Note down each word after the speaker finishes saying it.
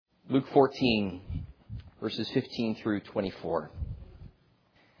Luke 14, verses 15 through 24.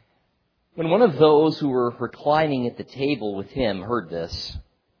 When one of those who were reclining at the table with him heard this,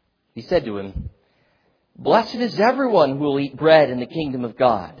 he said to him, "Blessed is everyone who will eat bread in the kingdom of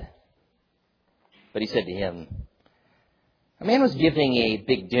God." But he said to him, "A man was giving a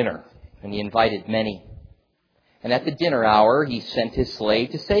big dinner, and he invited many. And at the dinner hour, he sent his slave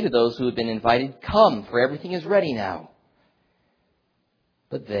to say to those who had been invited, 'Come, for everything is ready now.'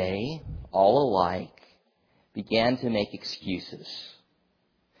 But they, all alike, began to make excuses.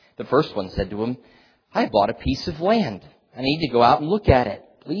 The first one said to him, 'I bought a piece of land. I need to go out and look at it.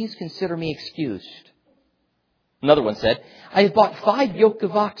 Please consider me excused.' Another one said, 'I have bought 5 yoke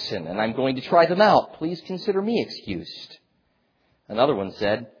of oxen, and I'm going to try them out. Please consider me excused.' Another one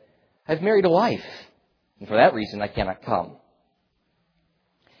said, 'I've married a wife, and for that reason I cannot come.'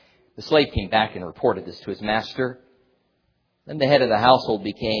 The slave came back and reported this to his master. Then the head of the household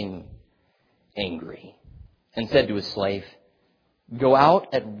became angry and said to his slave, 'Go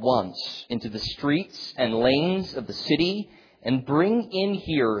out at once into the streets and lanes of the city and bring in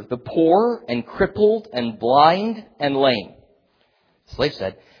here the poor and crippled and blind and lame.' The slave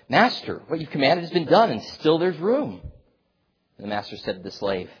said, 'Master, what you've commanded has been done, and still there's room.' And the master said to the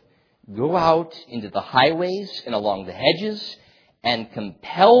slave, 'Go out into the highways and along the hedges and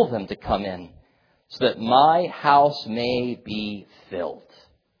compel them to come in, so that my house may be filled.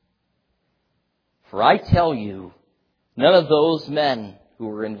 For I tell you, none of those men who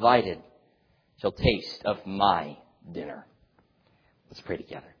were invited shall taste of my dinner.'" Let's pray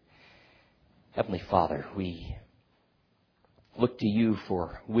together. Heavenly Father, we look to you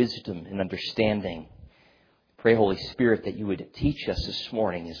for wisdom and understanding. Pray, Holy Spirit, that you would teach us this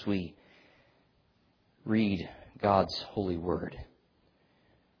morning as we read God's holy word.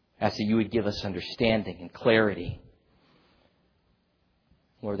 Ask that you would give us understanding and clarity.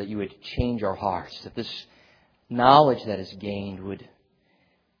 Lord, that you would change our hearts, that this knowledge that is gained would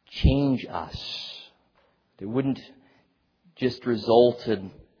change us. It wouldn't just result in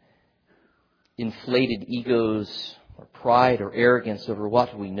inflated egos or pride or arrogance over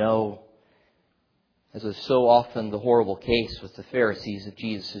what we know, as is so often the horrible case with the Pharisees of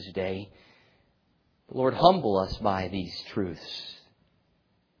Jesus' day. But Lord, humble us by these truths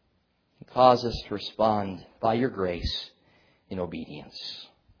and cause us to respond by your grace in obedience.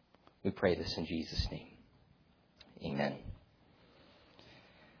 We pray this in Jesus' name. Amen.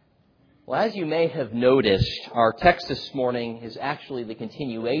 Well, as you may have noticed, our text this morning is actually the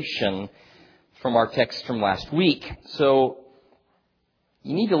continuation from our text from last week. So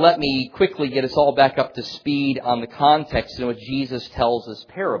you need to let me quickly get us all back up to speed on the context in which Jesus tells this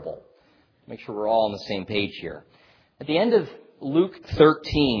parable. Make sure we're all on the same page here. At the end of Luke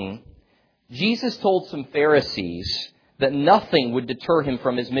 13, Jesus told some Pharisees that nothing would deter him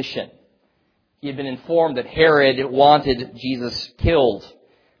from his mission. He had been informed that Herod wanted Jesus killed.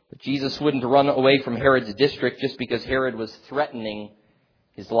 But Jesus wouldn't run away from Herod's district just because Herod was threatening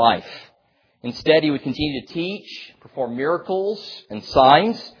his life. Instead, he would continue to teach, perform miracles and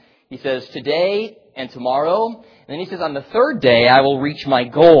signs. He says, today and tomorrow. And then he says, on the third day, I will reach my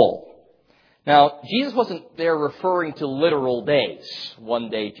goal. Now, Jesus wasn't there referring to literal days. 1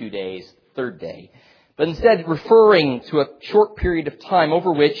 day, 2 days, third day. But instead referring to a short period of time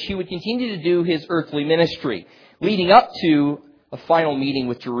over which he would continue to do his earthly ministry, leading up to a final meeting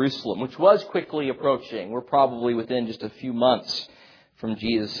with Jerusalem, which was quickly approaching. We're probably within just a few months from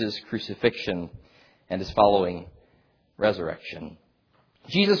Jesus' crucifixion and his following resurrection.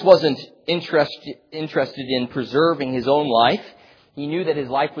 Jesus wasn't interested in preserving his own life. He knew that his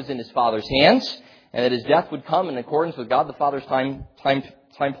life was in his Father's hands and that his death would come in accordance with God the Father's time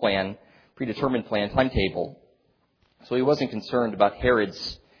plan, predetermined plan, timetable. So he wasn't concerned about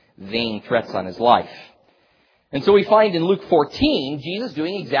Herod's vain threats on his life. And so we find in Luke 14, Jesus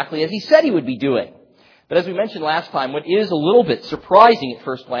doing exactly as he said he would be doing. But as we mentioned last time, what is a little bit surprising at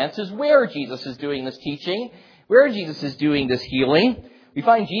first glance is where Jesus is doing this teaching, where Jesus is doing this healing. We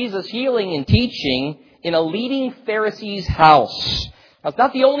find Jesus healing and teaching in a leading Pharisee's house. Now, it's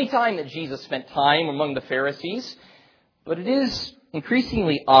not the only time that Jesus spent time among the Pharisees, but it is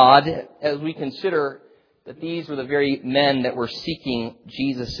increasingly odd as we consider that these were the very men that were seeking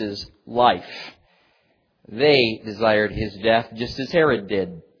Jesus' life. They desired his death just as Herod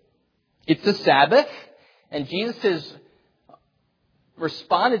did. It's the Sabbath, and Jesus has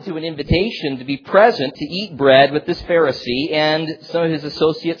responded to an invitation to be present to eat bread with this Pharisee and some of his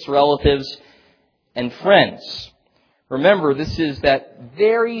associates, relatives, and friends. Remember, this is that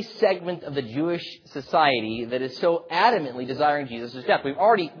very segment of the Jewish society that is so adamantly desiring Jesus' death. We've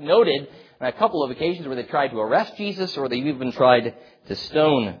already noted on a couple of occasions where they tried to arrest Jesus or they even tried to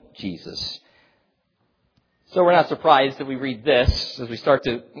stone Jesus. So we're not surprised that we read this as we start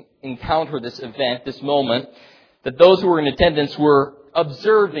to encounter this event, this moment, that those who were in attendance were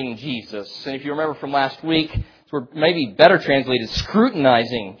observing Jesus. And if you remember from last week, we're maybe better translated,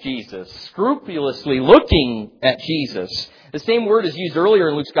 scrutinizing Jesus, scrupulously looking at Jesus. The same word is used earlier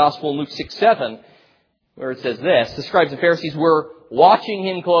in Luke's Gospel in Luke 6:7, where it says this: the scribes and Pharisees were watching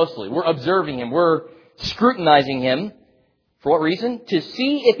him closely. We're observing him. We're scrutinizing him. For what reason? To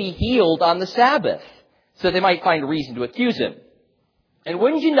see if he healed on the Sabbath, so that they might find a reason to accuse him. And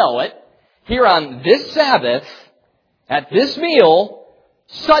wouldn't you know it, here on this Sabbath, at this meal,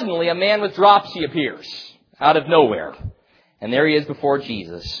 suddenly a man with dropsy appears out of nowhere. And there he is before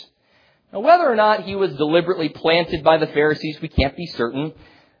Jesus. Now, whether or not he was deliberately planted by the Pharisees, we can't be certain.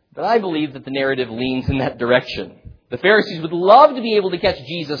 But I believe that the narrative leans in that direction. The Pharisees would love to be able to catch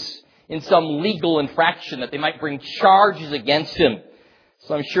Jesus in some legal infraction, that they might bring charges against him.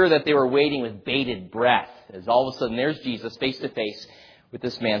 So I'm sure that they were waiting with bated breath as all of a sudden there's Jesus face to face with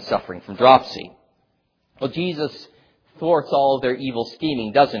this man suffering from dropsy. Well, Jesus thwarts all of their evil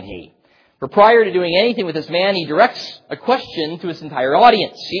scheming, doesn't he? For prior to doing anything with this man, he directs a question to his entire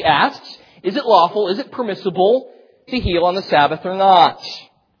audience. He asks, is it lawful, is it permissible to heal on the Sabbath or not?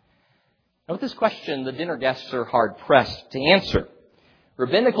 Now, with this question, the dinner guests are hard-pressed to answer.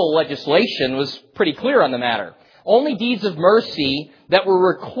 Rabbinical legislation was pretty clear on the matter. Only deeds of mercy that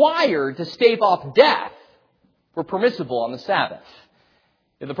were required to stave off death were permissible on the Sabbath.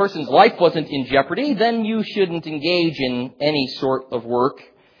 If the person's life wasn't in jeopardy, then you shouldn't engage in any sort of work,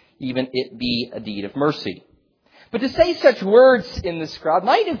 even it be a deed of mercy. But to say such words in this crowd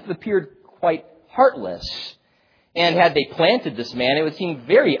might have appeared quite heartless. And had they planted this man, it would seem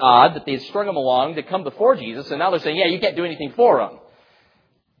very odd that they had strung him along to come before Jesus, and now they're saying, yeah, you can't do anything for him.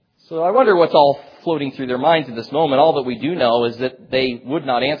 So I wonder what's all floating through their minds at this moment. All that we do know is that they would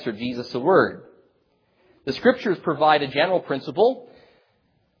not answer Jesus a word. The Scriptures provide a general principle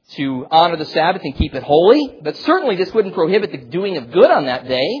to honor the Sabbath and keep it holy, but certainly this wouldn't prohibit the doing of good on that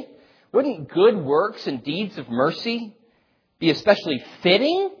day. Wouldn't good works and deeds of mercy be especially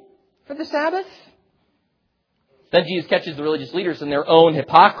fitting for the Sabbath? Then Jesus catches the religious leaders in their own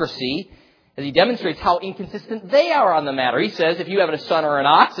hypocrisy as he demonstrates how inconsistent they are on the matter. He says, if you have a son or an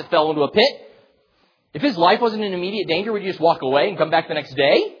ox that fell into a pit, if his life wasn't in immediate danger, would you just walk away and come back the next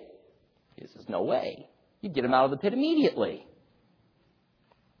day? He says, no way. You'd get him out of the pit immediately.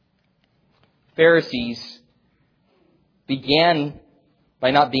 Pharisees began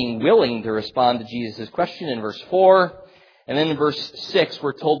by not being willing to respond to Jesus' question in verse 4. And then in verse 6,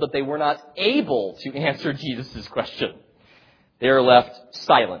 we're told that they were not able to answer Jesus' question. They are left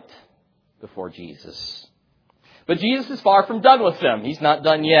silent before Jesus. But Jesus is far from done with them. He's not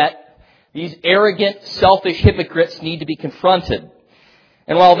done yet. These arrogant, selfish hypocrites need to be confronted.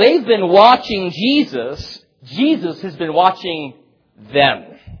 And while they've been watching Jesus, Jesus has been watching them.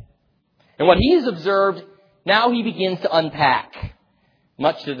 And what he has observed, now he begins to unpack,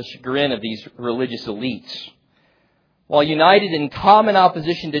 much to the chagrin of these religious elites. While united in common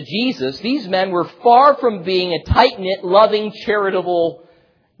opposition to Jesus, these men were far from being a tight-knit, loving, charitable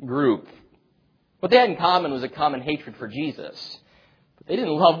group. What they had in common was a common hatred for Jesus. But they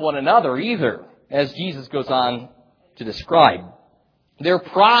didn't love one another either, as Jesus goes on to describe. Their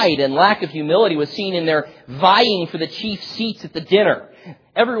pride and lack of humility was seen in their vying for the chief seats at the dinner.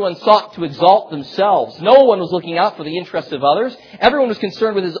 Everyone sought to exalt themselves. No one was looking out for the interests of others. Everyone was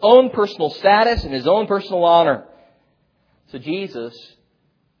concerned with his own personal status and his own personal honor. So Jesus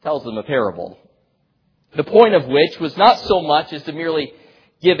tells them a parable, the point of which was not so much as to merely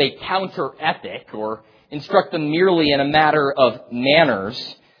give a counter-ethic or instruct them merely in a matter of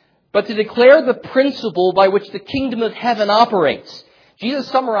manners, but to declare the principle by which the kingdom of heaven operates. Jesus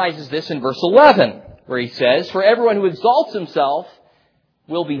summarizes this in verse 11, where he says, for everyone who exalts himself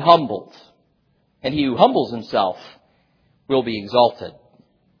will be humbled, and he who humbles himself will be exalted.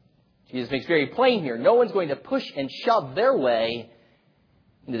 Jesus makes very plain here, no one's going to push and shove their way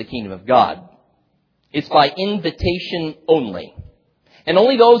into the kingdom of God. It's by invitation only. And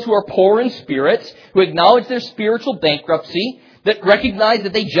only those who are poor in spirit, who acknowledge their spiritual bankruptcy, that recognize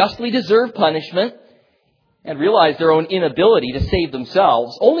that they justly deserve punishment, and realize their own inability to save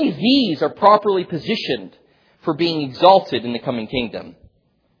themselves, only these are properly positioned for being exalted in the coming kingdom.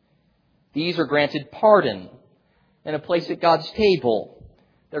 These are granted pardon and a place at God's table.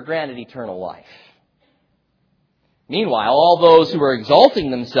 They're granted eternal life. Meanwhile, all those who are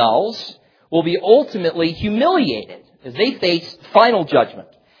exalting themselves will be ultimately humiliated as they face final judgment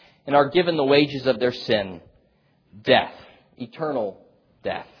and are given the wages of their sin, death, eternal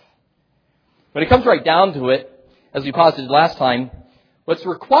death. When it comes right down to it, as we posited last time, What's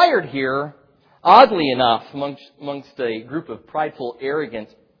required here, oddly enough, amongst a group of prideful,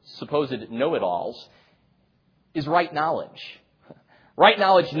 arrogant, supposed know-it-alls, is right knowledge. Right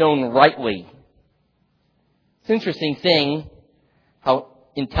knowledge known rightly. It's an interesting thing how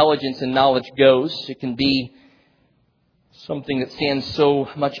intelligence and knowledge goes. It can be something that stands so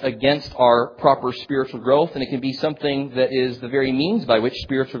much against our proper spiritual growth, and it can be something that is the very means by which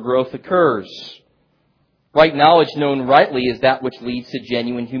spiritual growth occurs. Right knowledge known rightly is that which leads to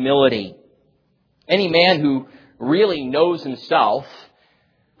genuine humility. Any man who really knows himself,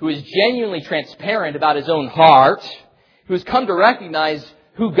 who is genuinely transparent about his own heart, who has come to recognize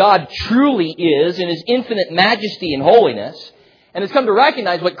who God truly is in His infinite majesty and holiness, and has come to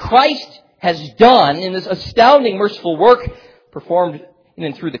recognize what Christ has done in this astounding merciful work performed in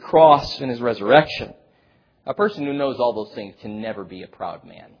and through the cross and His resurrection. A person who knows all those things can never be a proud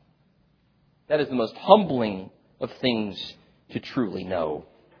man. That is the most humbling of things to truly know.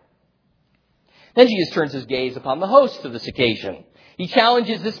 Then Jesus turns His gaze upon the host of this occasion. He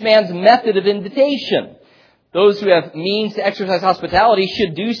challenges this man's method of invitation. Those who have means to exercise hospitality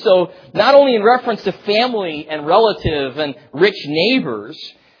should do so not only in reference to family and relative and rich neighbors,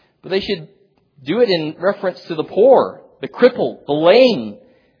 but they should do it in reference to the poor, the crippled, the lame,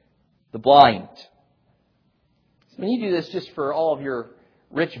 the blind. When you do this just for all of your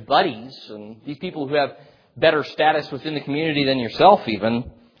rich buddies and these people who have better status within the community than yourself even,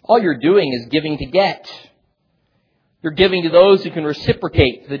 all you're doing is giving to get. You're giving to those who can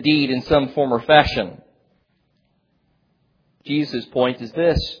reciprocate the deed in some form or fashion. Jesus' point is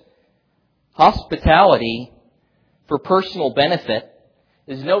this: hospitality for personal benefit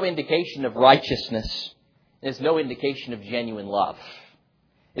is no indication of righteousness. It's no indication of genuine love.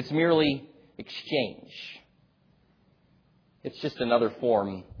 It's merely exchange. It's just another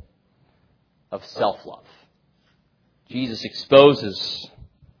form of self-love. Jesus exposes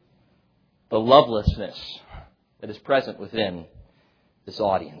the lovelessness that is present within this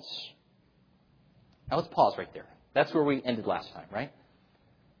audience. Now let's pause right there. That's where we ended last time, right?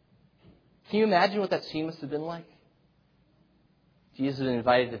 Can you imagine what that scene must have been like? Jesus is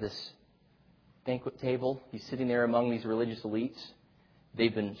invited to this banquet table. He's sitting there among these religious elites.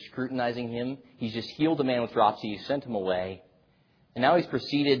 They've been scrutinizing Him. He's just healed a man with dropsy. He sent him away. And now He's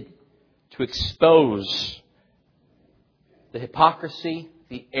proceeded to expose the hypocrisy,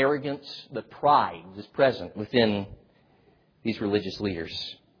 the arrogance, the pride that is present within these religious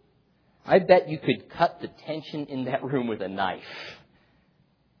leaders. I bet you could cut the tension in that room with a knife.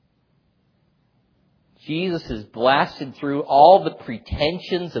 Jesus has blasted through all the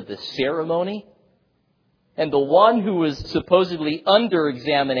pretensions of the ceremony, and the one who was supposedly under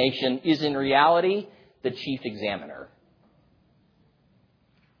examination is in reality the chief examiner.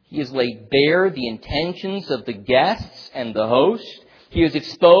 He has laid bare the intentions of the guests and the host. He has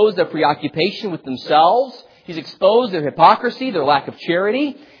exposed their preoccupation with themselves. He's exposed their hypocrisy, their lack of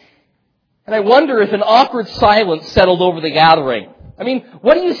charity. And I wonder if an awkward silence settled over the gathering. I mean,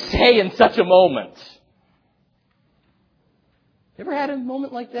 what do you say in such a moment? Ever had a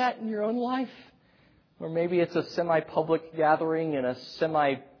moment like that in your own life? Or maybe it's a semi-public gathering and a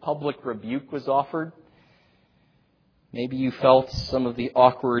semi-public rebuke was offered. Maybe you felt some of the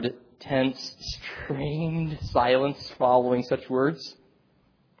awkward, tense, strained silence following such words.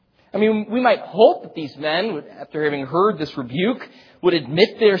 I mean, we might hope that these men, after having heard this rebuke, would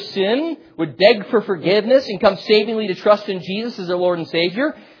admit their sin, would beg for forgiveness, and come savingly to trust in Jesus as their Lord and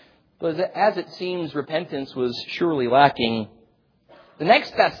Savior. But as it seems, repentance was surely lacking. The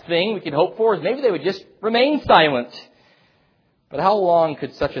next best thing we could hope for is maybe they would just remain silent. But how long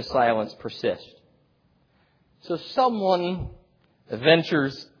could such a silence persist? So someone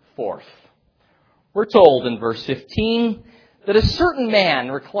ventures forth. We're told in verse 15 that a certain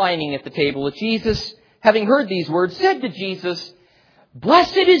man reclining at the table with Jesus, having heard these words, said to Jesus,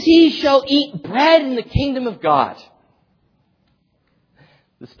 "Blessed is he who shall eat bread in the kingdom of God."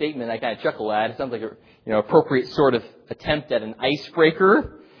 The statement I kind of chuckle at. It sounds like a appropriate sort of attempt at an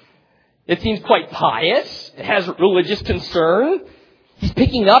icebreaker. It seems quite pious. It has religious concern. He's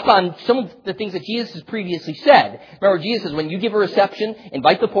picking up on some of the things that Jesus has previously said. Remember, Jesus says, when you give a reception,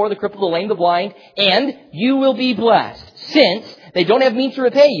 invite the poor, the crippled, the lame, the blind, and you will be blessed, since they don't have means to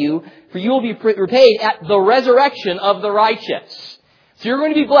repay you, for you will be repaid at the resurrection of the righteous. So you're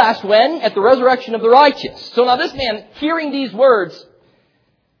going to be blessed when? At the resurrection of the righteous. So now this man, hearing these words,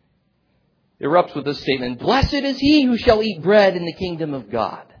 erupts with this statement, "Blessed is he who shall eat bread in the kingdom of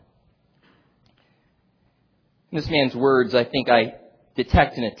God." In this man's words, I think I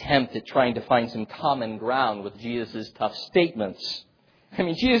detect an attempt at trying to find some common ground with Jesus' tough statements. I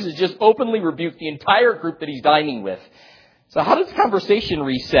mean, Jesus has just openly rebuked the entire group that he's dining with, So how does the conversation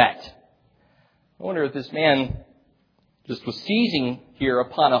reset? I wonder if this man just was seizing here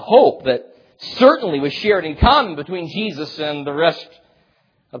upon a hope that certainly was shared in common between Jesus and the rest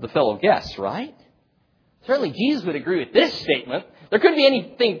of the fellow guests, right? Certainly Jesus would agree with this statement. There couldn't be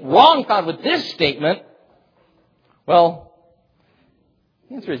anything wrong found with this statement. Well,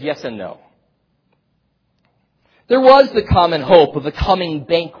 the answer is yes and no. There was the common hope of the coming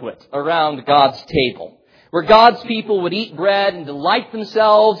banquet around God's table, where God's people would eat bread and delight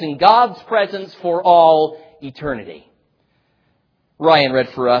themselves in God's presence for all eternity. Ryan read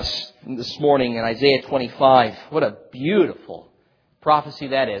for us this morning in Isaiah 25. What a beautiful prophecy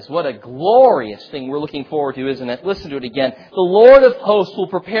that is. What a glorious thing we're looking forward to, isn't it? Listen to it again. The Lord of hosts will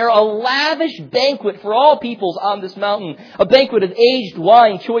prepare a lavish banquet for all peoples on this mountain. A banquet of aged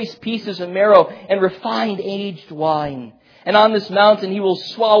wine, choice pieces of marrow, and refined aged wine. And on this mountain he will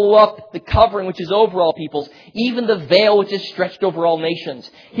swallow up the covering which is over all peoples, even the veil which is stretched over all nations.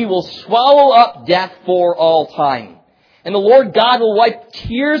 He will swallow up death for all time. And the Lord God will wipe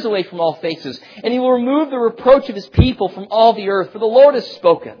tears away from all faces, and He will remove the reproach of His people from all the earth. For the Lord has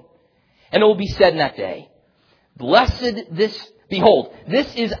spoken. And it will be said in that day, Behold,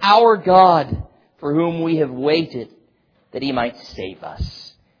 this is our God, for whom we have waited, that He might save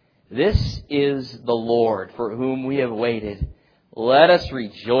us. This is the Lord, for whom we have waited. Let us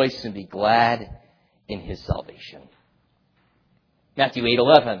rejoice and be glad in His salvation. Matthew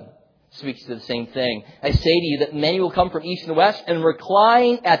 8:11. Speaks to the same thing. I say to you that many will come from east and west and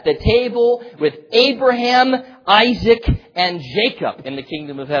recline at the table with Abraham, Isaac, and Jacob in the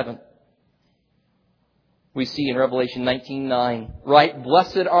kingdom of heaven. We see in Revelation 19:9, right?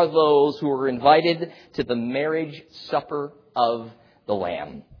 Blessed are those who are invited to the marriage supper of the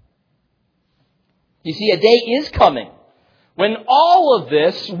Lamb. You see, a day is coming when all of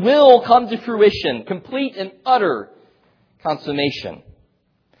this will come to fruition, complete and utter consummation.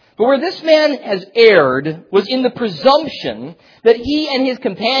 But where this man has erred was in the presumption that he and his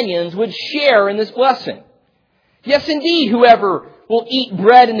companions would share in this blessing. Yes, indeed, whoever will eat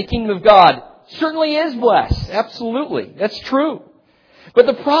bread in the kingdom of God certainly is blessed. Absolutely. That's true. But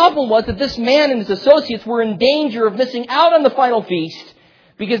the problem was that this man and his associates were in danger of missing out on the final feast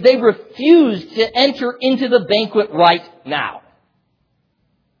because they refused to enter into the banquet right now.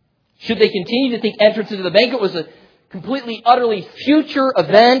 Should they continue to think entrance into the banquet was a completely, utterly future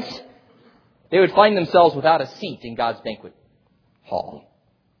event, they would find themselves without a seat in God's banquet hall.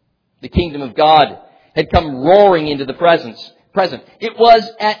 The kingdom of God had come roaring into the present. It was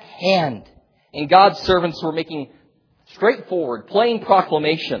at hand. And God's servants were making straightforward, plain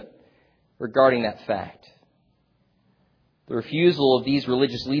proclamation regarding that fact. The refusal of these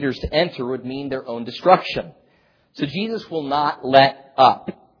religious leaders to enter would mean their own destruction. So Jesus will not let up.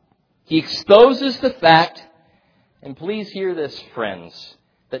 He exposes the fact, and please hear this, friends,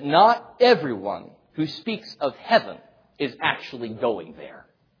 that not everyone who speaks of heaven is actually going there.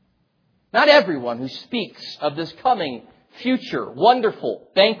 Not everyone who speaks of this coming, future, wonderful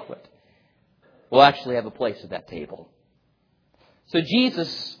banquet will actually have a place at that table. So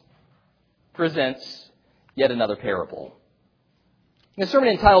Jesus presents yet another parable. In a sermon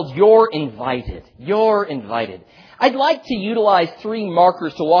entitled, You're Invited. You're Invited. I'd like to utilize 3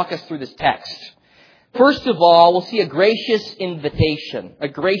 markers to walk us through this text. First of all, we'll see a gracious invitation. A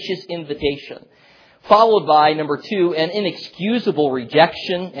gracious invitation. Followed by, number 2, an inexcusable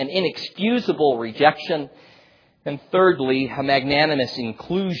rejection. An inexcusable rejection. And thirdly, a magnanimous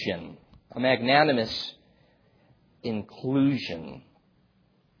inclusion. A magnanimous inclusion.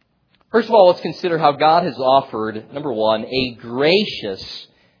 First of all, let's consider how God has offered, number 1, a gracious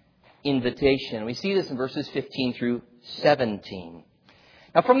invitation. We see this in verses 15 through 17.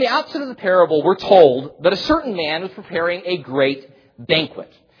 Now, from the outset of the parable, we're told that a certain man was preparing a great banquet.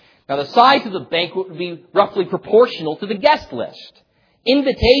 Now, the size of the banquet would be roughly proportional to the guest list.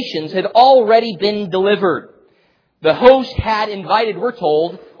 Invitations had already been delivered. The host had invited, we're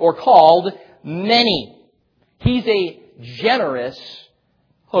told, or called, many. He's a generous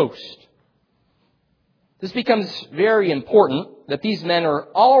host. This becomes very important that these men are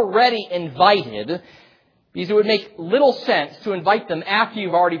already invited, because it would make little sense to invite them after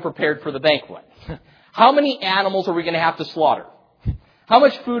you've already prepared for the banquet. How many animals are we going to have to slaughter? How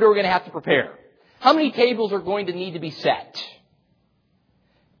much food are we going to have to prepare? How many tables are going to need to be set?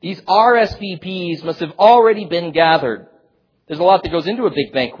 These RSVPs must have already been gathered. There's a lot that goes into a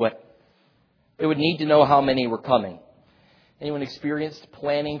big banquet. They would need to know how many were coming. Anyone experienced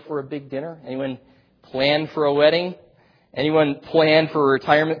planning for a big dinner? Anyone plan for a wedding? Anyone plan for a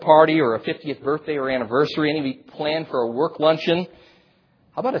retirement party or a 50th birthday or anniversary? Anybody plan for a work luncheon?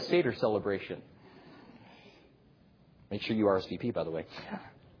 How about a Seder celebration? Make sure you RSVP, by the way.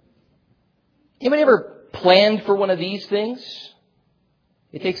 Anybody ever planned for one of these things?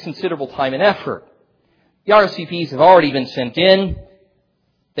 It takes considerable time and effort. The RSVPs have already been sent in.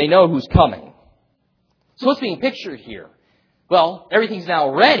 They know who's coming. So what's being pictured here? Well, everything's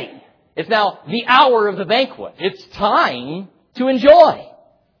now ready. It's now the hour of the banquet. It's time to enjoy.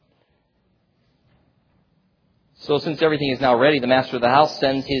 So since everything is now ready, the master of the house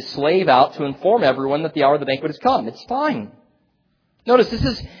sends his slave out to inform everyone that the hour of the banquet has come. It's time. Notice, this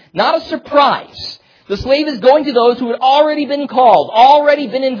is not a surprise. The slave is going to those who had already been called, already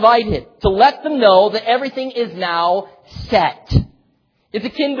been invited, to let them know that everything is now set. It's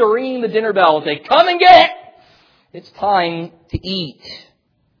akin to ringing the dinner bell and say, come and get it! It's time to eat.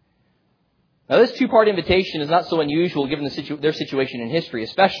 Now, this two-part invitation is not so unusual given their situation in history,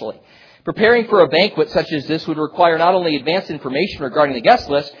 especially. Preparing for a banquet such as this would require not only advanced information regarding the guest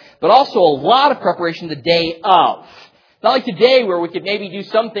list, but also a lot of preparation the day of. Not like today where we could maybe do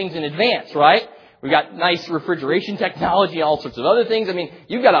some things in advance, right? We've got nice refrigeration technology, all sorts of other things. I mean,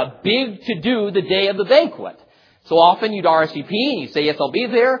 you've got a big to-do the day of the banquet. So often you'd RSVP and you'd say, yes, I'll be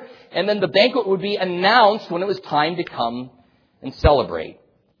there. And then the banquet would be announced when it was time to come and celebrate.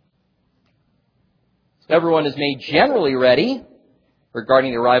 So everyone is made generally ready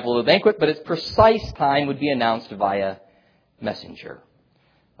regarding the arrival of the banquet, but its precise time would be announced via messenger.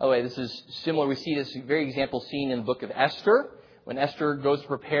 By the way, this is similar. We see this very example seen in the book of Esther. When Esther goes to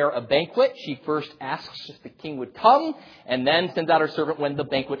prepare a banquet, she first asks if the king would come, and then sends out her servant when the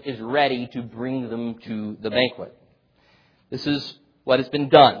banquet is ready to bring them to the banquet. This is what has been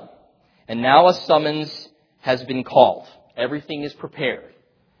done. And now a summons has been called. Everything is prepared.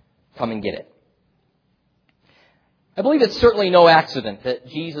 Come and get it. I believe it's certainly no accident that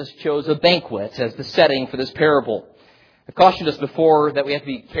Jesus chose a banquet as the setting for this parable. I've cautioned us before that we have to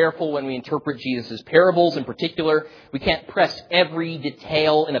be careful when we interpret Jesus' parables. In particular, we can't press every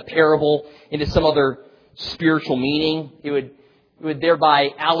detail in a parable into some other spiritual meaning. It would thereby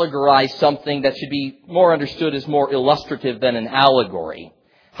allegorize something that should be more understood as more illustrative than an allegory.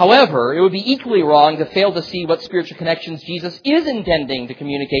 However, it would be equally wrong to fail to see what spiritual connections Jesus is intending to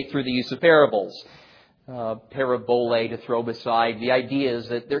communicate through the use of parables. Parabole, to throw beside. The idea is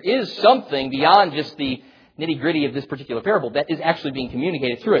that there is something beyond just the nitty-gritty of this particular parable that is actually being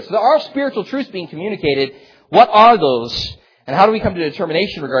communicated through it. So there are spiritual truths being communicated. What are those? And how do we come to a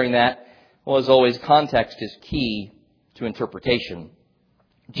determination regarding that? Well, as always, context is key to interpretation.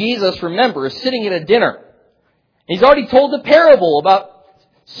 Jesus, remember, is sitting at a dinner. He's already told the parable about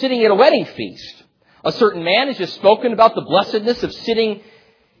sitting at a wedding feast. A certain man has just spoken about the blessedness of sitting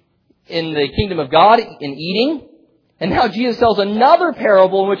in the kingdom of God in eating. And now Jesus tells another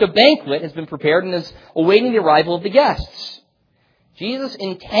parable in which a banquet has been prepared and is awaiting the arrival of the guests. Jesus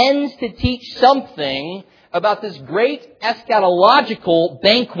intends to teach something about this great eschatological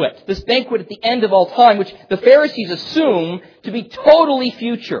banquet, this banquet at the end of all time, which the Pharisees assume to be totally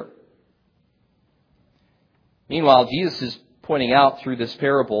future. Meanwhile, Jesus is pointing out through this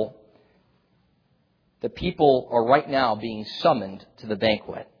parable that people are right now being summoned to the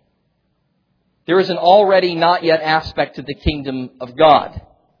banquet. There is an already not yet aspect to the kingdom of God.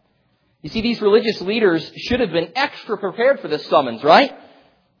 You see, these religious leaders should have been extra prepared for this summons, right?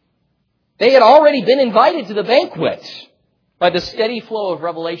 They had already been invited to the banquet by the steady flow of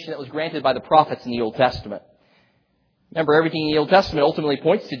revelation that was granted by the prophets in the Old Testament. Remember, everything in the Old Testament ultimately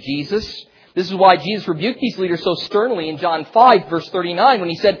points to Jesus. This is why Jesus rebuked these leaders so sternly in John 5, verse 39, when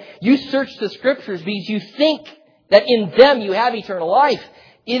he said, "You search the Scriptures because you think that in them you have eternal life.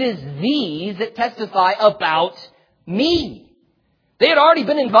 It is these that testify about me." They had already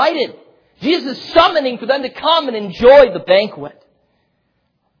been invited. Jesus is summoning for them to come and enjoy the banquet.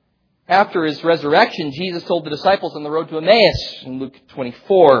 After his resurrection, Jesus told the disciples on the road to Emmaus in Luke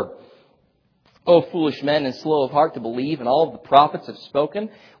 24, "O foolish men and slow of heart to believe, and all of the prophets have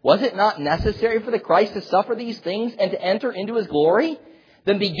spoken. Was it not necessary for the Christ to suffer these things and to enter into his glory?"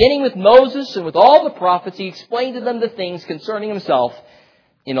 Then beginning with Moses and with all the prophets, he explained to them the things concerning himself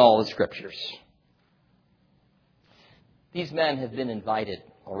in all the Scriptures. These men have been invited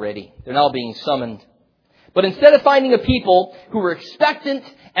already. They're now being summoned. But instead of finding a people who were expectant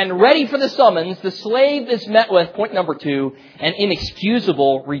and ready for the summons, the slave is met with, point number 2, an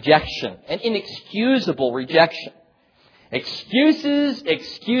inexcusable rejection. An inexcusable rejection. Excuses,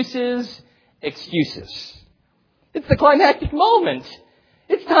 excuses, excuses. It's the climactic moment.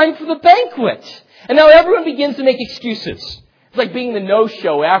 It's time for the banquet. And now everyone begins to make excuses. It's like being the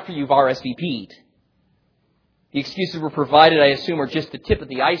no-show after you've RSVP'd. The excuses were provided, I assume, are just the tip of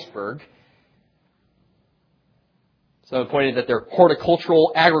the iceberg. Some have pointed that they're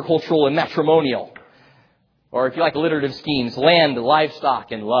horticultural, agricultural, and matrimonial. Or if you like alliterative schemes, land,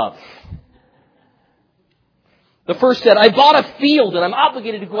 livestock, and love. The first said, I bought a field and I'm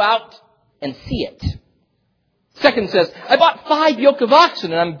obligated to go out and see it. Second says, I bought 5 yoke of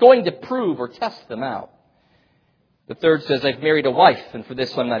oxen and I'm going to prove or test them out. The third says, I've married a wife and for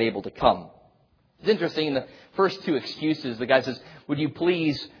this I'm not able to come. It's interesting, in the first 2 excuses, the guy says, would you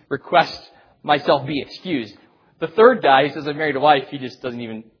please request myself be excused? The third guy, he says, I've married a wife, he just doesn't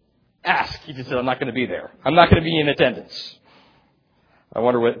even ask. He just said, I'm not going to be there. I'm not going to be in attendance. I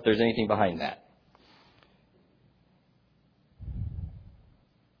wonder if there's anything behind that.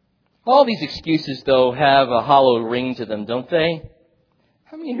 All these excuses, though, have a hollow ring to them, don't they?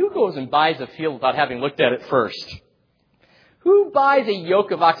 I mean, who goes and buys a field without having looked at it first? Who buys a yoke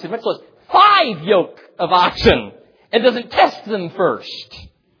of oxen, much less 5 yoke of oxen, and doesn't test them first?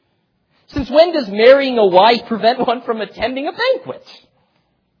 Since when does marrying a wife prevent one from attending a banquet?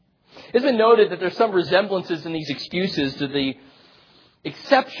 It's been noted that there's some resemblances in these excuses to the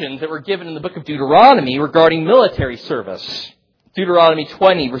exceptions that were given in the book of Deuteronomy regarding military service. Deuteronomy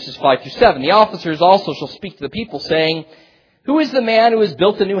 20, verses 5 through 7. The officers also shall speak to the people, saying, who is the man who has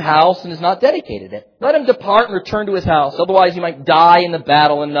built a new house and has not dedicated it? Let him depart and return to his house. Otherwise he might die in the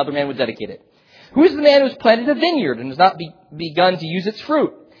battle and another man would dedicate it. Who is the man who has planted a vineyard and has not begun to use its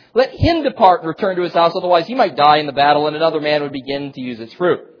fruit? Let him depart and return to his house. Otherwise he might die in the battle and another man would begin to use its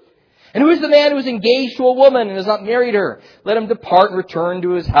fruit. And who is the man who is engaged to a woman and has not married her? Let him depart and return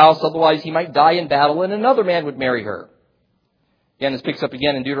to his house. Otherwise he might die in battle and another man would marry her. Again, this picks up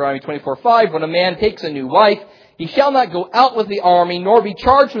again in Deuteronomy 24:5. When a man takes a new wife, he shall not go out with the army, nor be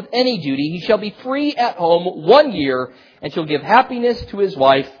charged with any duty. He shall be free at home 1 year, and shall give happiness to his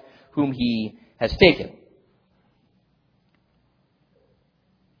wife, whom he has taken.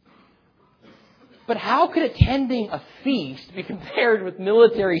 But how could attending a feast be compared with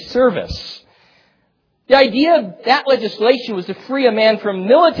military service? The idea of that legislation was to free a man from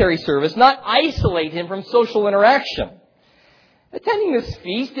military service, not isolate him from social interaction. Attending this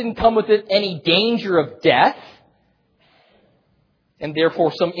feast didn't come with it any danger of death, and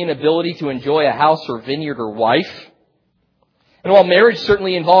therefore some inability to enjoy a house or vineyard or wife. And while marriage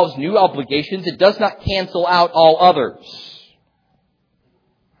certainly involves new obligations, it does not cancel out all others.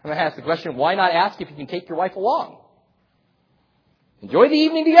 I'm going to ask the question, why not ask if you can take your wife along? Enjoy the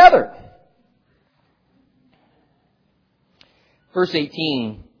evening together. Verse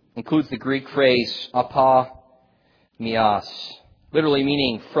 18 includes the Greek phrase, apamias, literally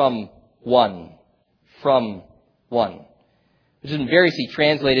meaning from one. From one. Which is variously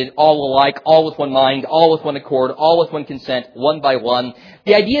translated all alike, all with one mind, all with one accord, all with one consent, one by one.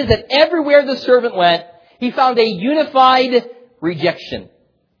 The idea is that everywhere the servant went, he found a unified rejection.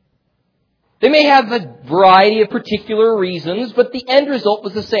 They may have a variety of particular reasons, but the end result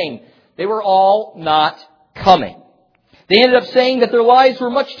was the same. They were all not coming. They ended up saying that their lives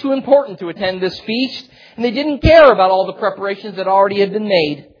were much too important to attend this feast, and they didn't care about all the preparations that already had been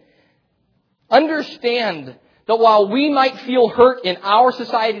made. Understand that while we might feel hurt in our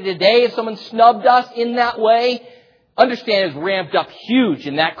society today if someone snubbed us in that way, understand it's ramped up huge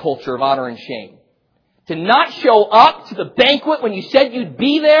in that culture of honor and shame. To not show up to the banquet when you said you'd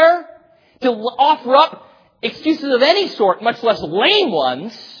be there, to offer up excuses of any sort, much less lame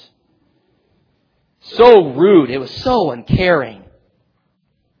ones, so rude. It was so uncaring.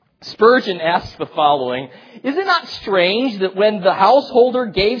 Spurgeon asks the following, is it not strange that when the householder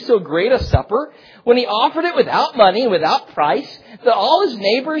gave so great a supper, when he offered it without money and without price, that all his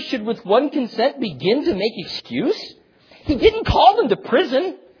neighbors should with one consent begin to make excuse? He didn't call them to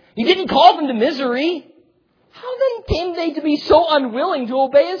prison. He didn't call them to misery. How then came they to be so unwilling to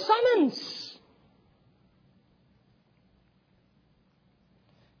obey his summons?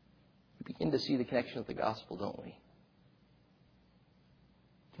 We begin to see the connection with the gospel, don't we?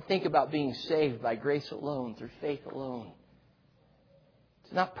 To think about being saved by grace alone, through faith alone.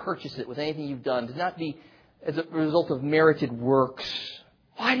 To not purchase it with anything you've done. To not be as a result of merited works.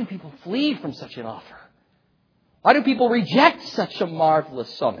 Why do people flee from such an offer? Why do people reject such a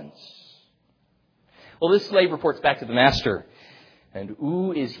marvelous summons? Well, this slave reports back to the master, and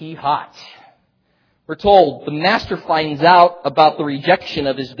ooh, is he hot. We're told the master finds out about the rejection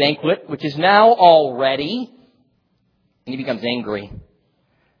of his banquet, which is now all ready, and he becomes angry.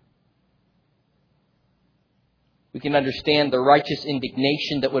 We can understand the righteous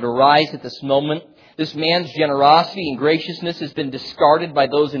indignation that would arise at this moment. This man's generosity and graciousness has been discarded by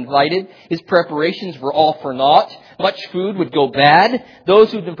those invited. His preparations were all for naught. Much food would go bad.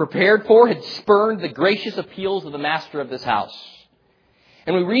 Those who had been prepared for had spurned the gracious appeals of the master of this house.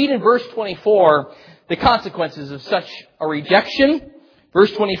 And we read in verse 24 the consequences of such a rejection.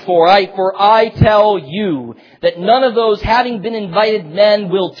 Verse 24, For I tell you that none of those having been invited men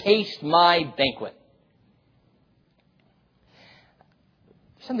will taste my banquet.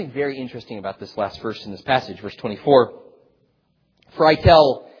 There's something very interesting about this last verse in this passage, verse 24. For I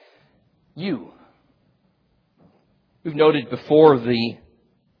tell you. We've noted before the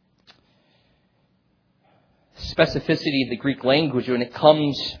specificity of the Greek language when it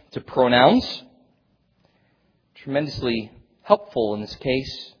comes to pronouns. Tremendously helpful in this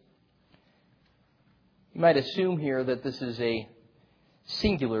case. You might assume here that this is a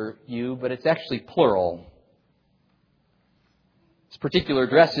singular you, but it's actually plural. This particular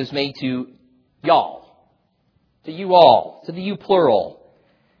address is made to y'all, to you all, to the you plural.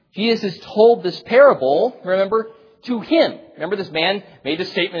 Jesus has told this parable, remember, to him. Remember, this man made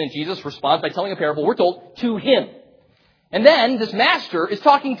this statement and Jesus responds by telling a parable. We're told to him. And then this master is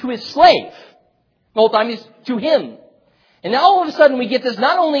talking to his slave. The whole time he's to him. And now all of a sudden we get this,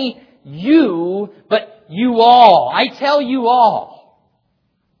 not only you, but you all. I tell you all.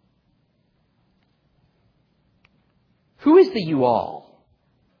 Who is the you all?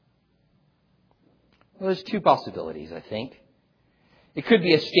 Well, there's two possibilities, I think. It could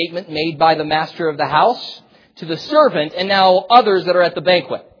be a statement made by the master of the house to the servant and now others that are at the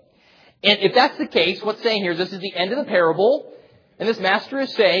banquet. And if that's the case, what's saying here is this is the end of the parable, and this master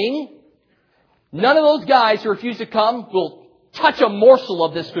is saying, none of those guys who refuse to come will touch a morsel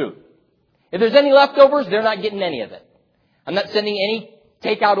of this food. If there's any leftovers, they're not getting any of it. I'm not sending any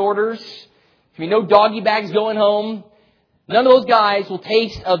takeout orders. There'll be no doggy bags going home. None of those guys will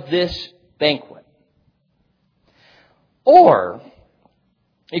taste of this banquet. Or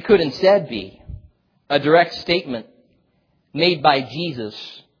it could instead be a direct statement made by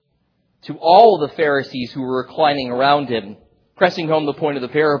Jesus to all of the Pharisees who were reclining around him, pressing home the point of the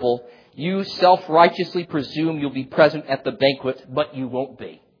parable. You self-righteously presume you'll be present at the banquet, but you won't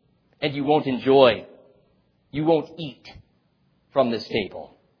be. And you won't enjoy. You won't eat from this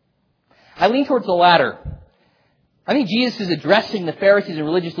table. I lean towards the latter. I think Jesus is addressing the Pharisees and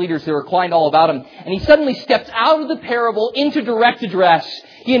religious leaders who reclined all about him, and he suddenly steps out of the parable into direct address.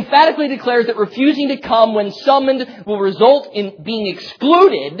 He emphatically declares that refusing to come when summoned will result in being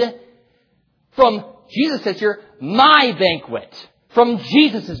excluded from, Jesus says here, my banquet, from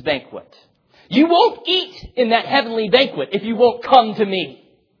Jesus' banquet. You won't eat in that heavenly banquet if you won't come to me.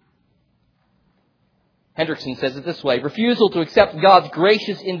 Hendrickson says it this way: refusal to accept God's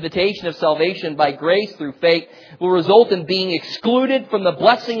gracious invitation of salvation by grace through faith will result in being excluded from the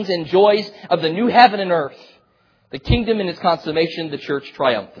blessings and joys of the new heaven and earth, the kingdom in its consummation, the church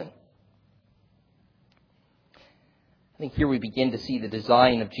triumphant. I think here we begin to see the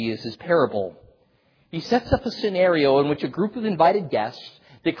design of Jesus' parable. He sets up a scenario in which a group of invited guests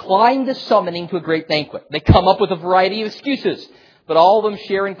decline the summoning to a great banquet. They come up with a variety of excuses, but all of them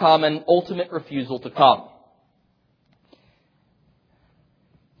share in common ultimate refusal to come.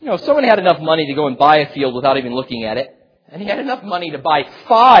 You know, if someone had enough money to go and buy a field without even looking at it, and he had enough money to buy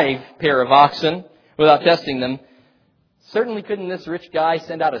 5 pair of oxen without testing them, certainly couldn't this rich guy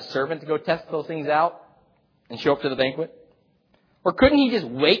send out a servant to go test those things out and show up to the banquet? Or couldn't he just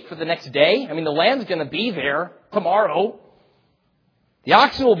wait for the next day? I mean, the lamb's going to be there tomorrow. The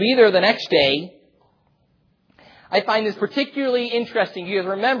oxen will be there the next day. I find this particularly interesting because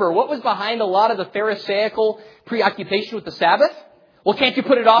remember, what was behind a lot of the Pharisaical preoccupation with the Sabbath? Well, can't you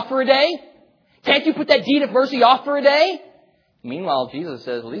put it off for a day? Can't you put that deed of mercy off for a day? Meanwhile, Jesus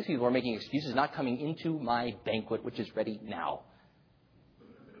says, well, these people are making excuses, not coming into my banquet, which is ready now.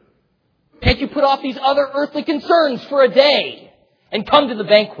 Can't you put off these other earthly concerns for a day and come to the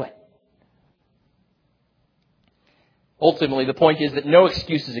banquet? Ultimately, the point is that no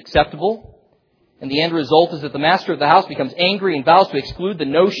excuse is acceptable. And the end result is that the master of the house becomes angry and vows to exclude the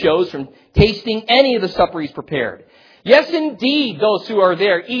no-shows from tasting any of the supper he's prepared. Yes, indeed, those who are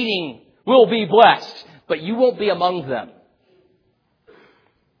there eating will be blessed, but you won't be among them.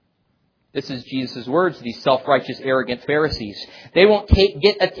 This is Jesus' words to these self-righteous, arrogant Pharisees. They won't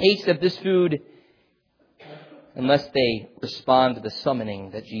get a taste of this food unless they respond to the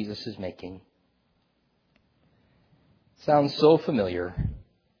summoning that Jesus is making. Sounds so familiar.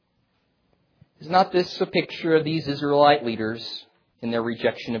 Is not this a picture of these Israelite leaders in their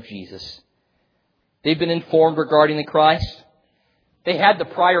rejection of Jesus? They've been informed regarding the Christ. They had the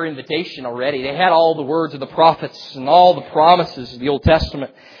prior invitation already. They had all the words of the prophets and all the promises of the Old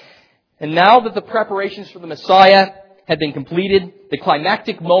Testament. And now that the preparations for the Messiah had been completed, the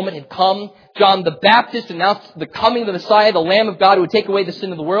climactic moment had come. John the Baptist announced the coming of the Messiah, the Lamb of God who would take away the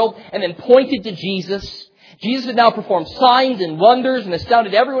sin of the world, and then pointed to Jesus. Jesus had now performed signs and wonders and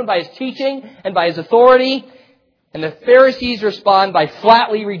astounded everyone by his teaching and by his authority. And the Pharisees respond by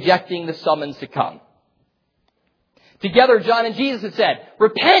flatly rejecting the summons to come. Together, John and Jesus had said,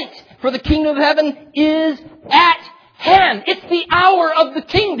 repent, for the kingdom of heaven is at hand. It's the hour of the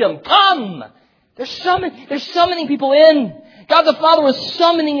kingdom. Come. They're summoning people in. God the Father was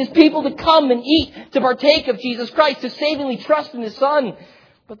summoning His people to come and eat, to partake of Jesus Christ, to savingly trust in His Son.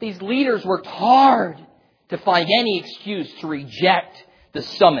 But these leaders worked hard to find any excuse to reject the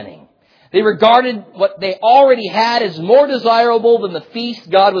summoning. They regarded what they already had as more desirable than the feast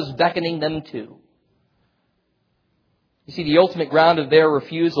God was beckoning them to. You see, the ultimate ground of their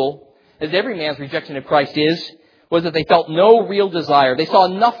refusal, as every man's rejection of Christ is, was that they felt no real desire. They saw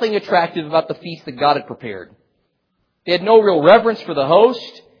nothing attractive about the feast that God had prepared. They had no real reverence for the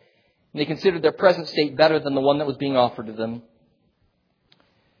host, and they considered their present state better than the one that was being offered to them.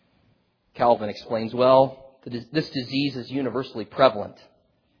 Calvin explains, well, that this disease is universally prevalent,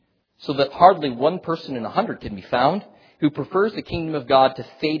 so that hardly one person in 100 can be found who prefers the kingdom of God to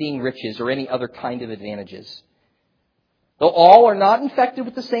fading riches or any other kind of advantages. Though all are not infected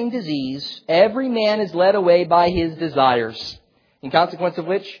with the same disease, every man is led away by his desires, in consequence of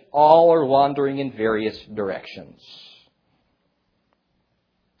which all are wandering in various directions.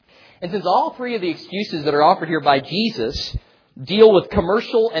 And since all three of the excuses that are offered here by Jesus deal with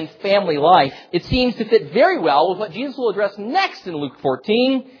commercial and family life, it seems to fit very well with what Jesus will address next in Luke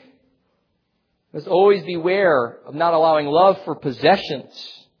 14. Must always beware of not allowing love for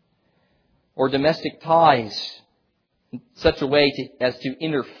possessions or domestic ties in such a way as to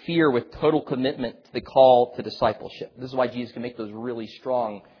interfere with total commitment to the call to discipleship. This is why Jesus can make those really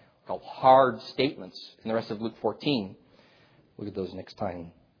strong, called hard statements in the rest of Luke 14. Look at those next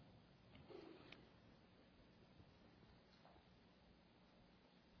time.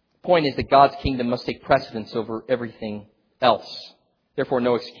 The point is that God's kingdom must take precedence over everything else. Therefore,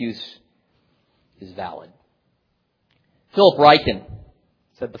 no excuse is valid. Philip Ryken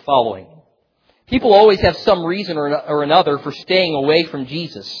said the following: people always have some reason or another for staying away from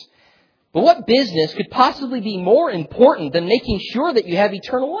Jesus. But what business could possibly be more important than making sure that you have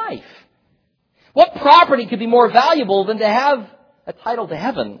eternal life? What property could be more valuable than to have a title to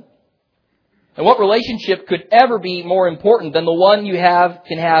heaven? And what relationship could ever be more important than the one you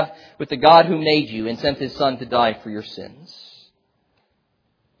can have with the God who made you and sent His Son to die for your sins?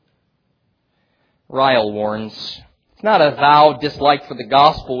 Ryle warns, it's not a vowed dislike for the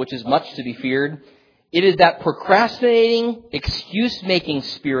gospel which is much to be feared. It is that procrastinating, excuse-making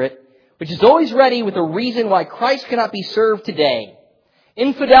spirit which is always ready with a reason why Christ cannot be served today.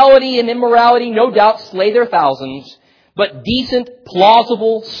 Infidelity and immorality no doubt slay their thousands, but decent,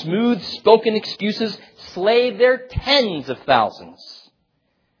 plausible, smooth-spoken excuses slay their tens of thousands.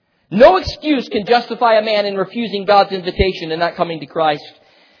 No excuse can justify a man in refusing God's invitation and not coming to Christ.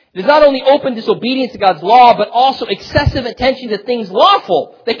 It is not only open disobedience to God's law, but also excessive attention to things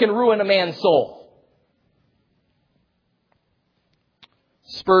lawful that can ruin a man's soul.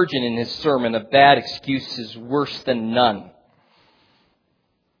 Spurgeon, in his sermon, "A Bad Excuse is Worse Than None,"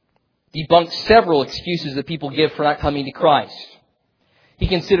 debunks several excuses that people give for not coming to Christ. He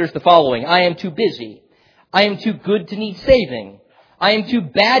considers the following: I am too busy. I am too good to need saving. I am too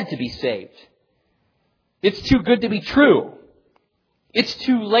bad to be saved. It's too good to be true. It's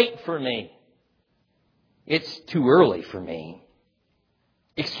too late for me. It's too early for me.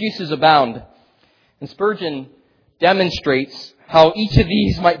 Excuses abound. And Spurgeon demonstrates how each of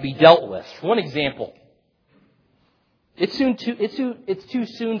these might be dealt with. One example. It's too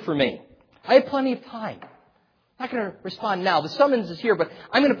soon for me. I have plenty of time. I'm not going to respond now. The summons is here, but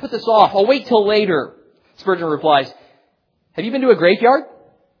I'm going to put this off. I'll wait till later. Spurgeon replies, have you been to a graveyard?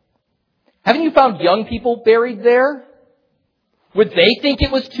 Haven't you found young people buried there? Would they think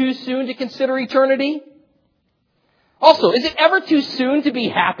it was too soon to consider eternity? Also, is it ever too soon to be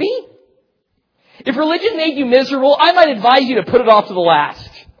happy? If religion made you miserable, I might advise you to put it off to the last.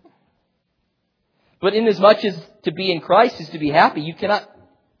 But inasmuch as to be in Christ is to be happy, you cannot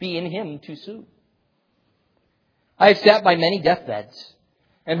be in Him too soon. I have sat by many deathbeds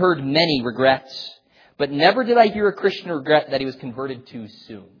and heard many regrets, but never did I hear a Christian regret that he was converted too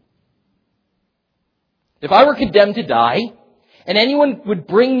soon. If I were condemned to die, and anyone would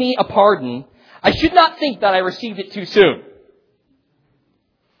bring me a pardon, I should not think that I received it too soon.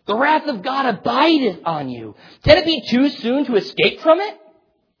 The wrath of God abideth on you. Can it be too soon to escape from it?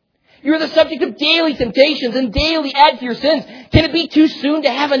 You are the subject of daily temptations and daily add to your sins. Can it be too soon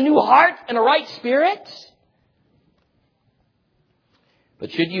to have a new heart and a right spirit?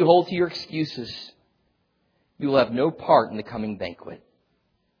 But should you hold to your excuses, you will have no part in the coming banquet.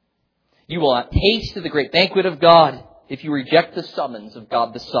 You will not taste of the great banquet of God if you reject the summons of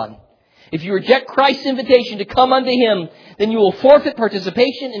God the Son. If you reject Christ's invitation to come unto Him, then you will forfeit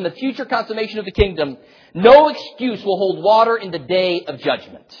participation in the future consummation of the kingdom. No excuse will hold water in the day of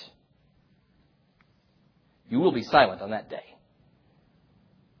judgment. You will be silent on that day.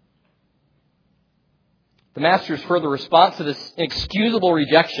 The Master's further response to this inexcusable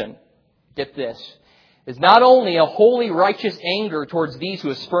rejection, get this, is not only a holy, righteous anger towards these who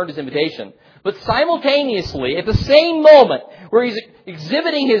have spurned His invitation, but simultaneously, at the same moment where He's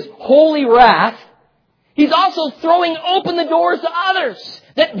exhibiting His holy wrath, He's also throwing open the doors to others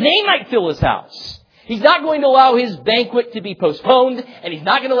that they might fill His house. He's not going to allow His banquet to be postponed, and He's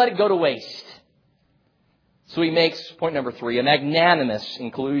not going to let it go to waste. So He makes, point number 3, a magnanimous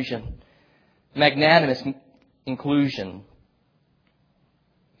inclusion. Magnanimous inclusion.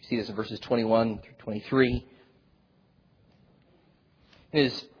 You see this in verses 21 through 23. In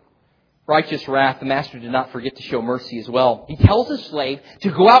His righteous wrath, the Master did not forget to show mercy as well. He tells his slave to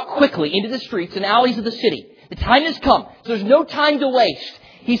go out quickly into the streets and alleys of the city. The time has come, so there's no time to waste.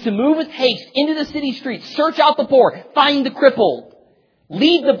 He's to move with haste into the city streets, search out the poor, find the crippled,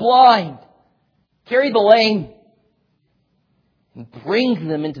 lead the blind, carry the lame, and bring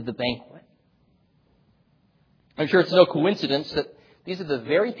them into the banquet. I'm sure it's no coincidence that these are the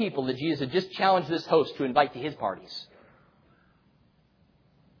very people that Jesus had just challenged this host to invite to His parties.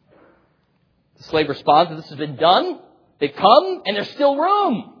 The slave responds that this has been done. They've come, and there's still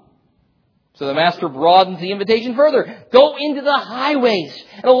room. So the Master broadens the invitation further. Go into the highways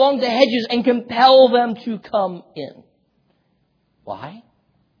and along the hedges and compel them to come in. Why?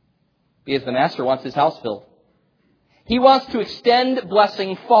 Because the Master wants His house filled. He wants to extend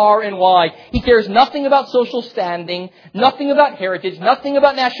blessing far and wide. He cares nothing about social standing, nothing about heritage, nothing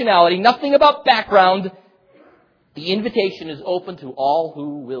about nationality, nothing about background. The invitation is open to all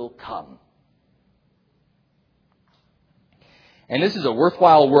who will come. And this is a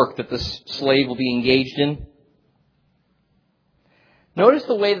worthwhile work that this slave will be engaged in. Notice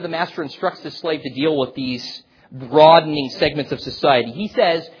the way that the Master instructs the slave to deal with these broadening segments of society. He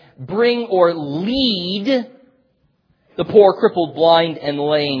says, bring or lead the poor, crippled, blind, and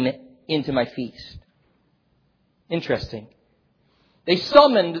lame into my feast. Interesting. They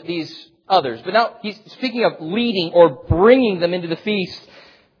summoned these others, but now he's speaking of leading or bringing them into the feast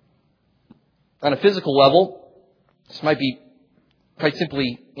on a physical level. This might be quite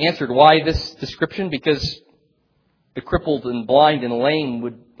simply answered. Why this description? Because the crippled and blind and lame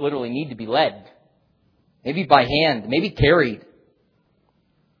would literally need to be led. Maybe by hand, maybe carried.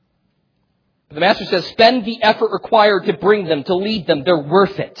 The Master says, spend the effort required to bring them, to lead them. They're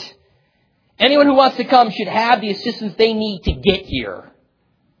worth it. Anyone who wants to come should have the assistance they need to get here.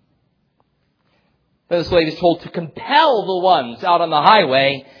 Then the slave is told to compel the ones out on the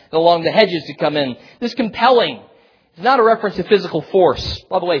highway and along the hedges to come in. This compelling is not a reference to physical force.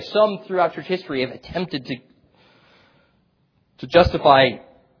 By the way, some throughout church history have attempted to justify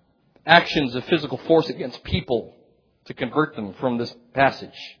actions of physical force against people to convert them from this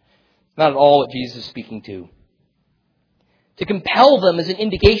passage. Not at all what Jesus is speaking to. To compel them is an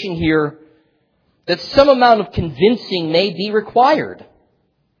indication here that some amount of convincing may be required.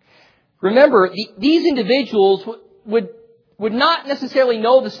 Remember, these individuals would not necessarily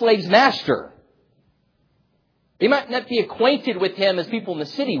know the slave's master. They might not be acquainted with him as people in the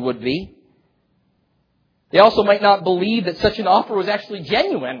city would be. They also might not believe that such an offer was actually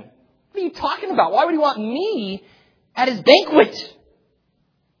genuine. What are you talking about? Why would he want me at his banquet?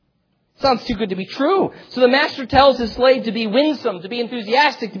 Sounds too good to be true. So the Master tells his slave to be winsome, to be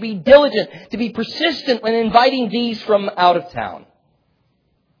enthusiastic, to be diligent, to be persistent when inviting these from out of town.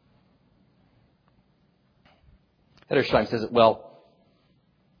 Edersheim says it well.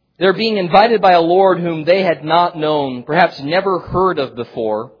 They're being invited by a Lord whom they had not known, perhaps never heard of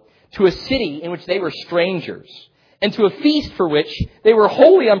before, to a city in which they were strangers, and to a feast for which they were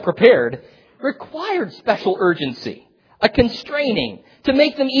wholly unprepared, required special urgency, a constraining, to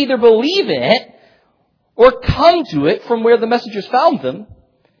make them either believe in it or come to it from where the messengers found them,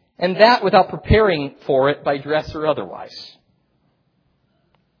 and that without preparing for it by dress or otherwise.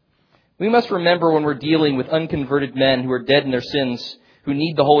 We must remember when we're dealing with unconverted men who are dead in their sins, who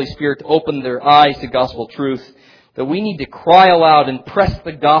need the Holy Spirit to open their eyes to gospel truth, that we need to cry aloud and press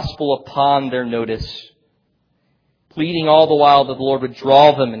the gospel upon their notice, pleading all the while that the Lord would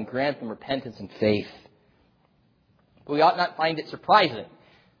draw them and grant them repentance and faith. But we ought not find it surprising.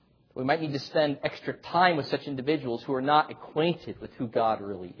 We might need to spend extra time with such individuals who are not acquainted with who God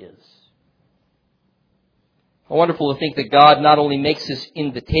really is. How wonderful to think that God not only makes this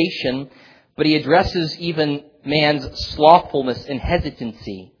invitation, but He addresses even man's slothfulness and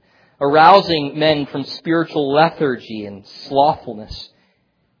hesitancy, arousing men from spiritual lethargy and slothfulness.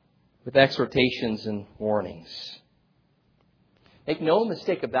 with exhortations and warnings. Make no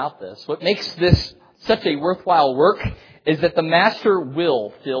mistake about this. What makes this such a worthwhile work is that the Master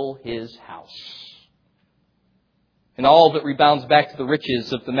will fill His house. And all of it rebounds back to the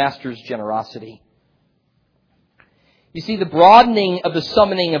riches of the Master's generosity. You see, the broadening of the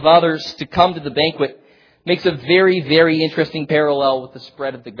summoning of others to come to the banquet makes a very, very interesting parallel with the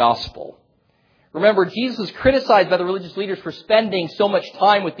spread of the gospel. Remember, Jesus was criticized by the religious leaders for spending so much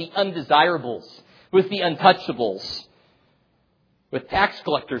time with the undesirables, with the untouchables, with tax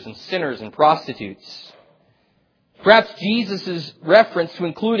collectors and sinners and prostitutes. Perhaps Jesus' reference to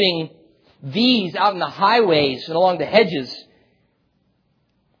including these out in the highways and along the hedges,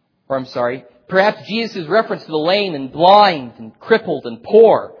 perhaps Jesus' reference to the lame and blind and crippled and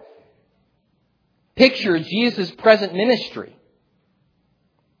poor picture Jesus' present ministry.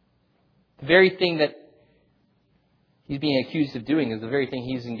 The very thing that He's being accused of doing is the very thing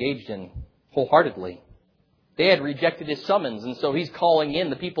He's engaged in wholeheartedly. They had rejected His summons, and so He's calling in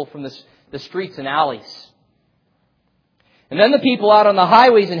the people from the streets and alleys. And then the people out on the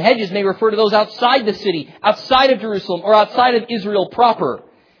highways and hedges may refer to those outside the city, outside of Jerusalem, or outside of Israel proper.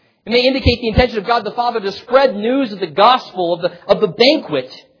 And they indicate the intention of God the Father to spread news of the gospel, of the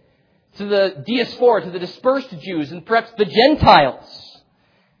banquet, to the diaspora, to the dispersed Jews, and perhaps the Gentiles.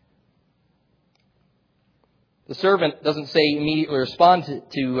 The servant doesn't immediately respond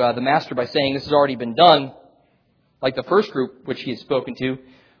to the master by saying this has already been done, like the first group which he had spoken to,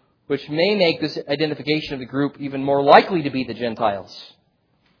 which may make this identification of the group even more likely to be the Gentiles.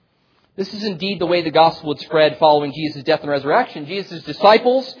 This is indeed the way the gospel would spread following Jesus' death and resurrection. Jesus'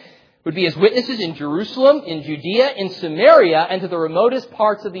 disciples would be His witnesses in Jerusalem, in Judea, in Samaria, and to the remotest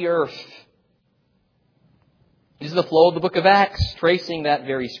parts of the earth. This is the flow of the book of Acts, tracing that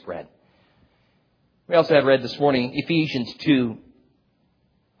very spread. We also had read this morning Ephesians 2.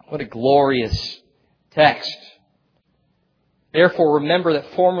 What a glorious text. Therefore, remember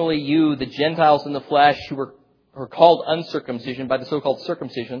that formerly you, the Gentiles in the flesh, who were called uncircumcision by the so-called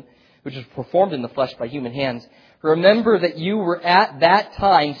circumcision, which was performed in the flesh by human hands, remember that you were at that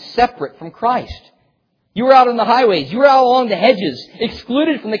time separate from Christ. You were out on the highways. You were out along the hedges,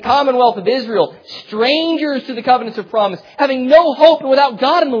 excluded from the commonwealth of Israel, strangers to the covenants of promise, having no hope and without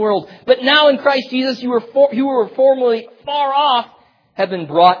God in the world. But now in Christ Jesus, who were formerly far off, have been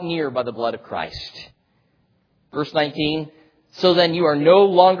brought near by the blood of Christ. Verse 19, so then you are no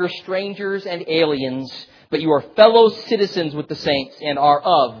longer strangers and aliens, but you are fellow citizens with the saints and are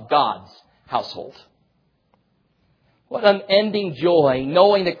of God's household. What unending joy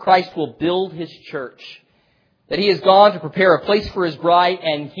knowing that Christ will build His church, that He has gone to prepare a place for His bride,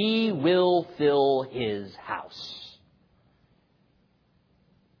 and He will fill His house.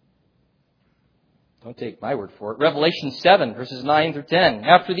 Don't take my word for it. Revelation 7, verses 9 through 10.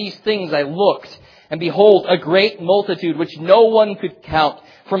 After these things I looked, and behold, a great multitude which no one could count,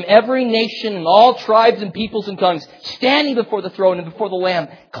 from every nation and all tribes and peoples and tongues, standing before the throne and before the Lamb,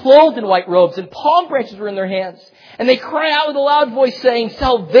 clothed in white robes, and palm branches were in their hands. And they cry out with a loud voice, saying,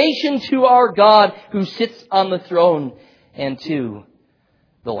 salvation to our God who sits on the throne and to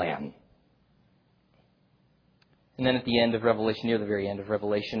the Lamb. And then at the end of Revelation, near the very end of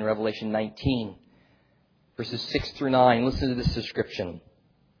Revelation, Revelation 19, verses 6 through 9, listen to this description.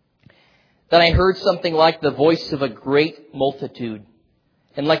 Then I heard something like the voice of a great multitude,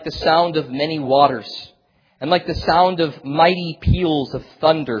 and like the sound of many waters, and like the sound of mighty peals of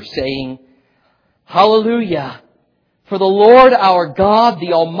thunder, saying, Hallelujah! For the Lord our God,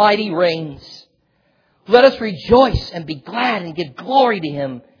 the Almighty, reigns. Let us rejoice and be glad and give glory to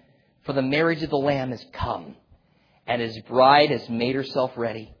Him, for the marriage of the Lamb is come, and His bride has made herself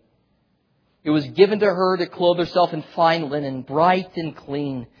ready. It was given to her to clothe herself in fine linen, bright and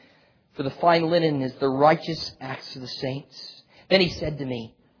clean, for the fine linen is the righteous acts of the saints. Then He said to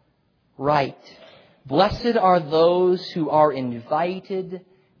me, Write, blessed are those who are invited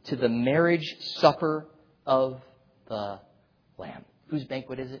to the marriage supper of the Lamb. Whose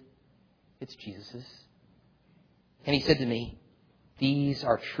banquet is it? It's Jesus's. And He said to me, these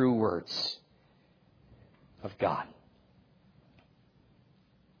are true words of God.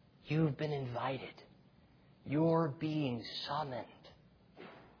 You've been invited. You're being summoned.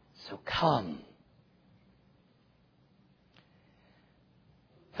 So come.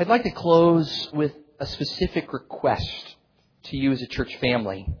 I'd like to close with a specific request to you as a church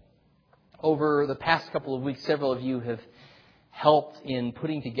family. Over the past couple of weeks, several of you have helped in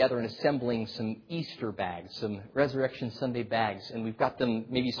putting together and assembling some Easter bags, some Resurrection Sunday bags. And we've got them,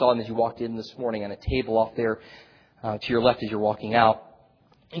 maybe you saw them as you walked in this morning, on a table off there to your left as you're walking out.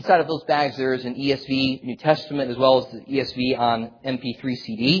 Inside of those bags, there is an ESV New Testament as well as the ESV on MP3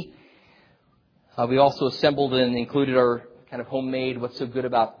 CD. We also assembled and included our kind of homemade What's So Good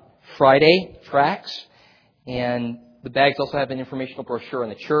About Friday tracts. And the bags also have an informational brochure on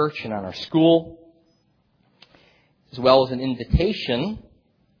the church and on our school, as well as an invitation,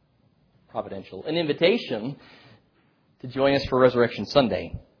 providential, an invitation to join us for Resurrection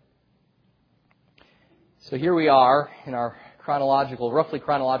Sunday. So here we are in our roughly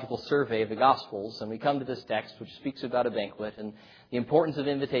chronological survey of the Gospels, and we come to this text which speaks about a banquet and the importance of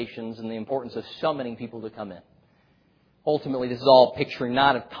invitations and the importance of summoning people to come in. Ultimately, this is all picturing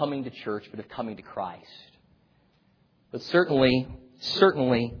not of coming to church, but of coming to Christ. But certainly,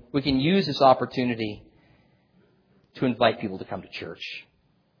 we can use this opportunity to invite people to come to church.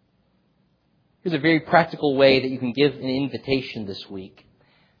 Here's a very practical way that you can give an invitation this week.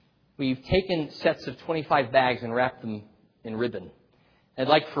 We've taken sets of 25 bags and wrapped them in ribbon. I'd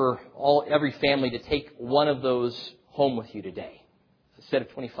like for every family to take one of those home with you today, a set of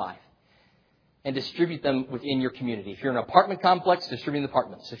 25, and distribute them within your community. If you're in an apartment complex, distribute the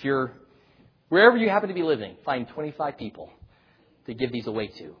apartments. If you're wherever you happen to be living, find 25 people to give these away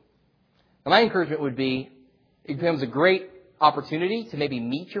to. Now, my encouragement would be, it becomes a great opportunity to maybe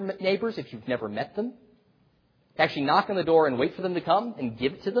meet your neighbors if you've never met them. Actually knock on the door and wait for them to come and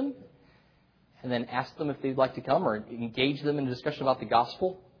give it to them. And then ask them if they'd like to come or engage them in a discussion about the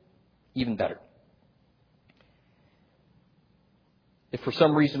gospel. Even better. If for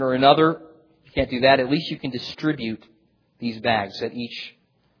some reason or another you can't do that, at least you can distribute these bags at each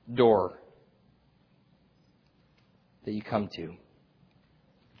door that you come to.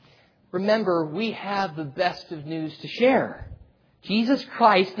 Remember, we have the best of news to share. Jesus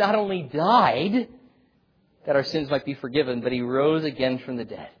Christ not only died that our sins might be forgiven, but He rose again from the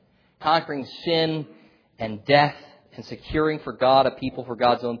dead, conquering sin and death and securing for God a people for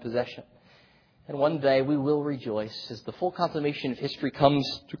God's own possession. And one day we will rejoice as the full consummation of history comes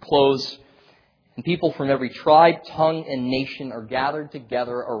to close and people from every tribe, tongue, and nation are gathered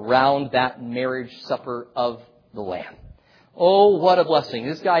together around that marriage supper of the Lamb. Oh, what a blessing.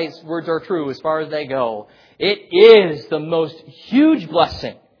 This guy's words are true as far as they go. It is the most huge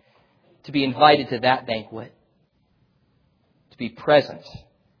blessing to be invited to that banquet, to be present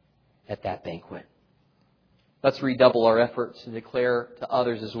at that banquet. Let's redouble our efforts to declare to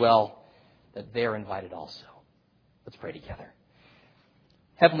others as well that they're invited also. Let's pray together.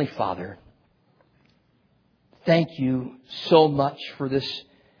 Heavenly Father, thank you so much for this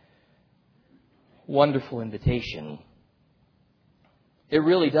wonderful invitation. It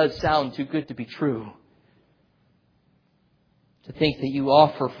really does sound too good to be true. To think that you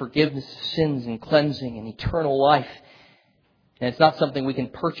offer forgiveness of sins and cleansing and eternal life. And it's not something we can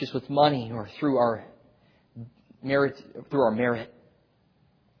purchase with money or through our merit.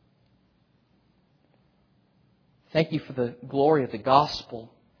 Thank you for the glory of the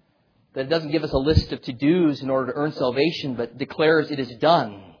gospel. That it doesn't give us a list of to-dos in order to earn salvation, but declares it is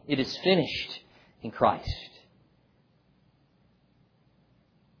done. It is finished in Christ.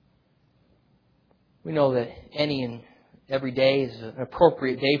 We know that any and every day is an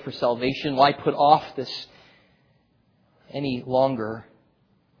appropriate day for salvation. Why put off this any longer?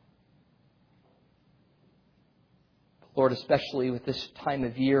 Lord, especially with this time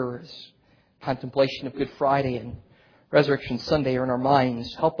of year, as contemplation of Good Friday and Resurrection Sunday are in our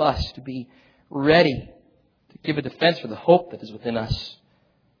minds, help us to be ready to give a defense for the hope that is within us,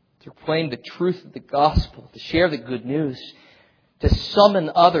 to proclaim the truth of the gospel, to share the good news, to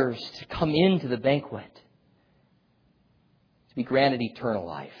summon others to come into the banquet, to be granted eternal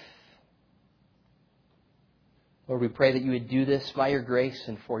life. Lord, we pray that you would do this by your grace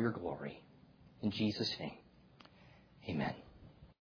and for your glory. In Jesus' name, amen.